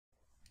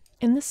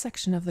In this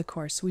section of the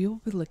course, we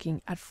will be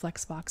looking at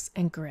Flexbox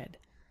and Grid.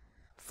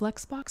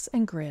 Flexbox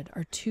and Grid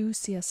are two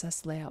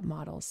CSS layout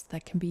models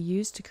that can be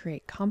used to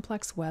create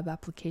complex web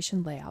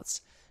application layouts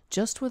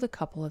just with a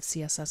couple of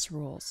CSS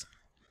rules.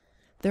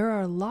 There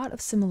are a lot of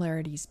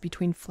similarities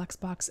between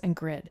Flexbox and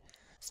Grid,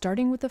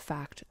 starting with the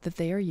fact that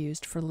they are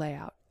used for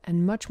layout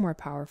and much more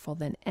powerful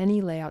than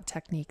any layout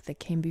technique that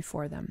came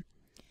before them.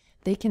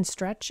 They can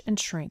stretch and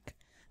shrink,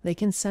 they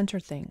can center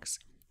things,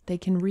 they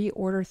can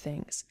reorder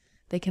things,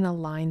 they can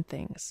align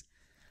things.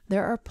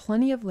 There are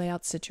plenty of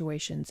layout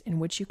situations in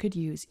which you could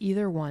use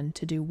either one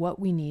to do what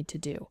we need to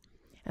do,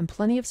 and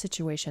plenty of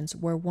situations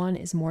where one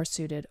is more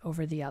suited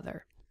over the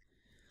other.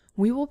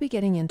 We will be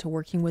getting into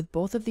working with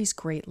both of these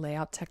great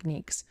layout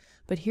techniques,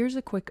 but here's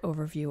a quick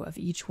overview of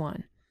each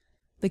one.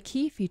 The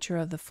key feature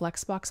of the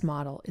Flexbox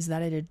model is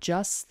that it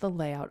adjusts the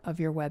layout of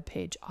your web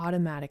page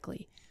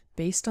automatically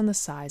based on the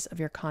size of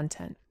your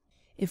content.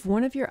 If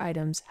one of your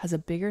items has a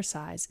bigger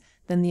size,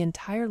 then the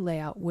entire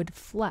layout would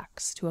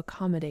flex to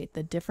accommodate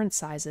the different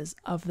sizes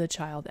of the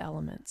child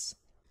elements.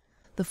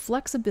 The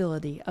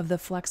flexibility of the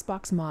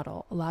Flexbox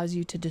model allows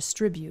you to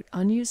distribute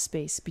unused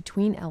space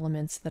between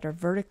elements that are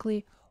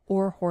vertically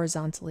or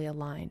horizontally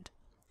aligned.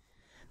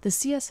 The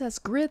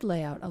CSS grid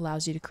layout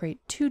allows you to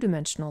create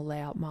two-dimensional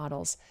layout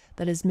models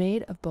that is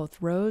made of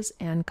both rows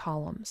and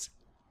columns.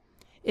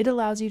 It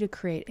allows you to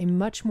create a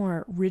much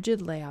more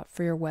rigid layout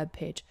for your web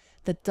page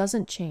that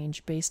doesn't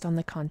change based on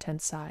the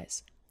content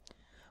size.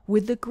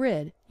 With the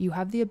grid, you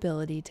have the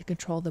ability to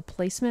control the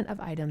placement of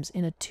items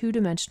in a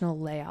two-dimensional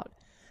layout.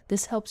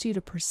 This helps you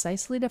to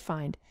precisely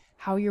define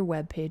how your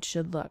web page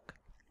should look.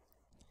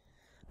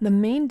 The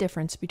main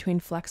difference between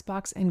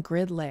Flexbox and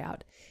Grid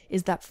layout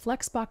is that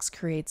Flexbox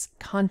creates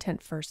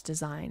content-first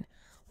design,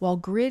 while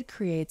Grid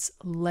creates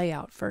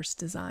layout-first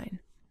design.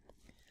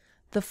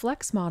 The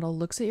Flex model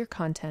looks at your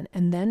content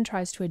and then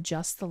tries to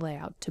adjust the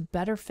layout to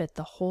better fit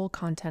the whole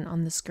content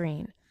on the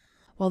screen,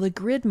 while the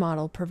Grid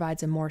model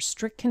provides a more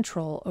strict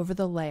control over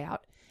the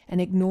layout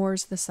and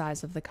ignores the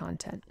size of the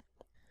content.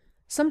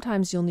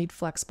 Sometimes you'll need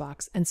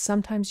Flexbox, and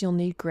sometimes you'll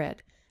need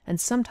Grid,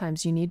 and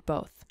sometimes you need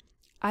both.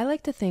 I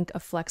like to think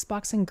of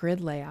Flexbox and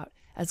Grid layout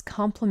as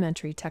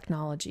complementary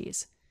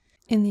technologies.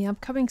 In the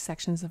upcoming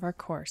sections of our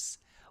course,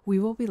 we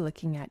will be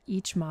looking at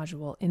each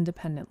module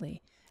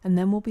independently, and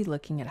then we'll be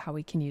looking at how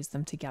we can use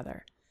them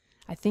together.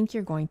 I think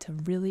you're going to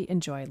really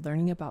enjoy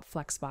learning about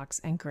Flexbox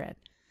and Grid,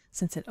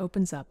 since it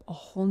opens up a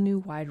whole new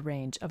wide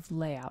range of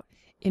layout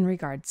in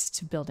regards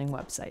to building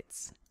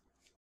websites.